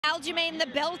Aljamain, the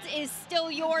belt is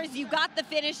still yours. You got the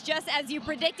finish just as you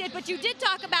predicted, but you did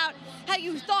talk about how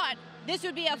you thought this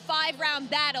would be a 5-round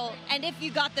battle, and if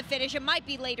you got the finish, it might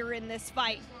be later in this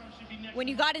fight. When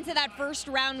you got into that first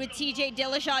round with TJ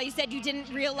Dillashaw, you said you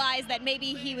didn't realize that maybe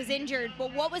he was injured,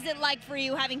 but what was it like for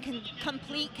you having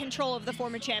complete control of the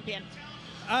former champion?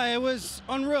 It was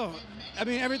unreal. I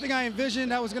mean, everything I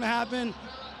envisioned that was going to happen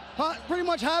pretty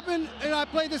much happened, and I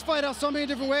played this fight out so many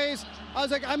different ways. I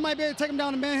was like, I might be able to take him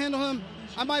down and manhandle him.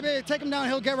 I might be able to take him down,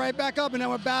 he'll get right back up, and then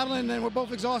we're battling, and then we're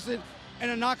both exhausted,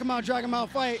 and then knock him out, drag him out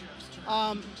fight.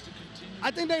 I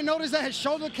think they noticed that his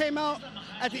shoulder came out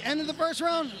at the end of the first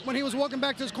round when he was walking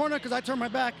back to his corner because I turned my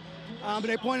back, but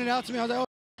they pointed it out to me. I was like, oh,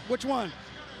 which one?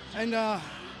 And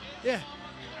yeah,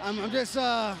 I'm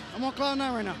on cloud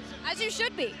nine right now. As you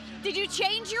should be. Did you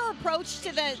change your approach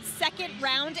to the second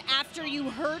round after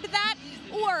you heard that?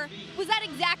 Or was that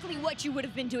exactly what you would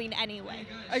have been doing anyway?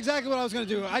 Exactly what I was going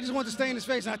to do. I just wanted to stay in his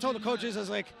face, and I told the coaches, I was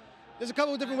like, there's a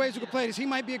couple of different ways we could play this. He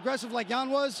might be aggressive like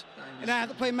Jan was, and I have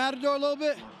to play Matador a little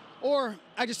bit. Or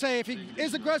I just say, if he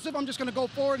is aggressive, I'm just going to go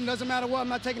forward, and doesn't matter what, I'm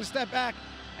not taking a step back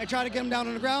and try to get him down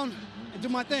on the ground and do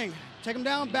my thing. Take him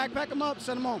down, backpack him up,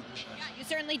 send him home. Yeah, you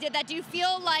certainly did that. Do you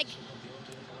feel like,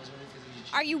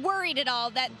 are you worried at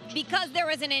all that because there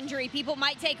was an injury, people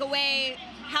might take away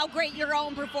how great your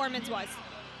own performance was?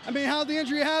 I mean, how'd the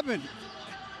injury happen?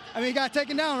 I mean, he got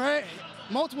taken down, right?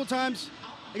 Multiple times.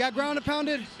 He got ground and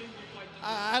pounded.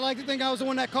 I like to think I was the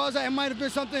one that caused that. It might have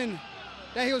been something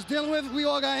that he was dealing with. We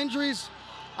all got injuries.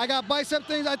 I got bicep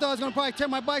things. I thought I was going to probably tear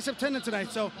my bicep tendon tonight.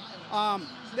 So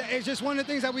it's just one of the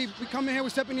things that we come in here, we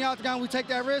step in the octagon, we take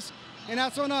that risk, and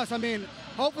that's on us. I mean,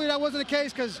 hopefully that wasn't the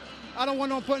case because I don't want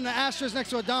no one putting an asterisk next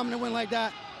to a dominant win like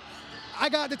that. I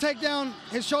got the takedown.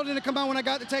 His shoulder didn't come out when I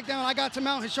got the takedown. I got to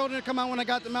mount. His shoulder didn't come out when I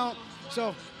got the mount.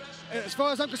 So as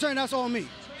far as I'm concerned, that's all me.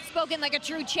 Spoken like a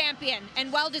true champion,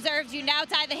 and well-deserved. You now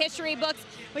tie the history books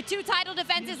with 2 title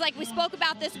defenses like we spoke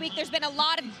about this week. There's been a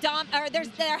lot of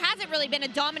there hasn't really been a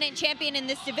dominant champion in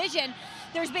this division.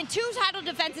 There's been 2 title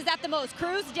defenses at the most.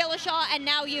 Cruz, Dillashaw, and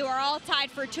now you are all tied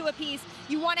for 2 apiece.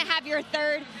 You want to have your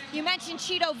 3rd. You mentioned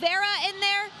Cheeto Vera in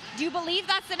there. Do you believe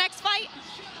that's the next fight?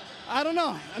 I don't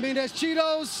know. I mean, there's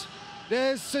Cheetos,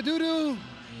 there's Sadudu,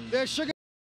 there's Sugar.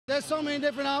 There's so many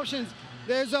different options.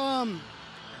 There's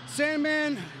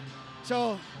Sandman.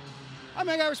 So, I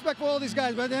mean, I got respect for all these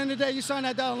guys, but at the end of the day, you sign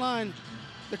that dotted line,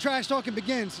 the trash talking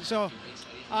begins. So,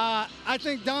 I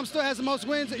think Dom still has the most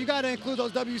wins. You got to include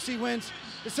those WC wins,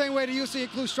 the same way the UFC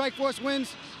includes Strikeforce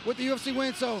wins with the UFC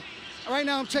wins. So, right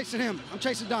now, I'm chasing him. I'm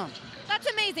chasing Dom. That's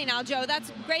amazing, Aljo.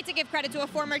 That's great to give credit to a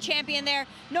former champion there.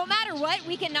 No matter what,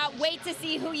 we cannot wait to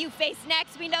see who you face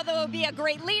next. We know there will be a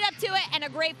great lead up to it and a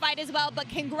great fight as well, but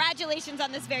congratulations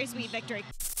on this very sweet victory.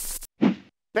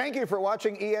 Thank you for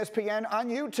watching ESPN on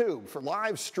YouTube. For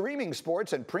live streaming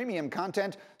sports and premium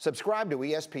content, subscribe to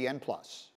ESPN+.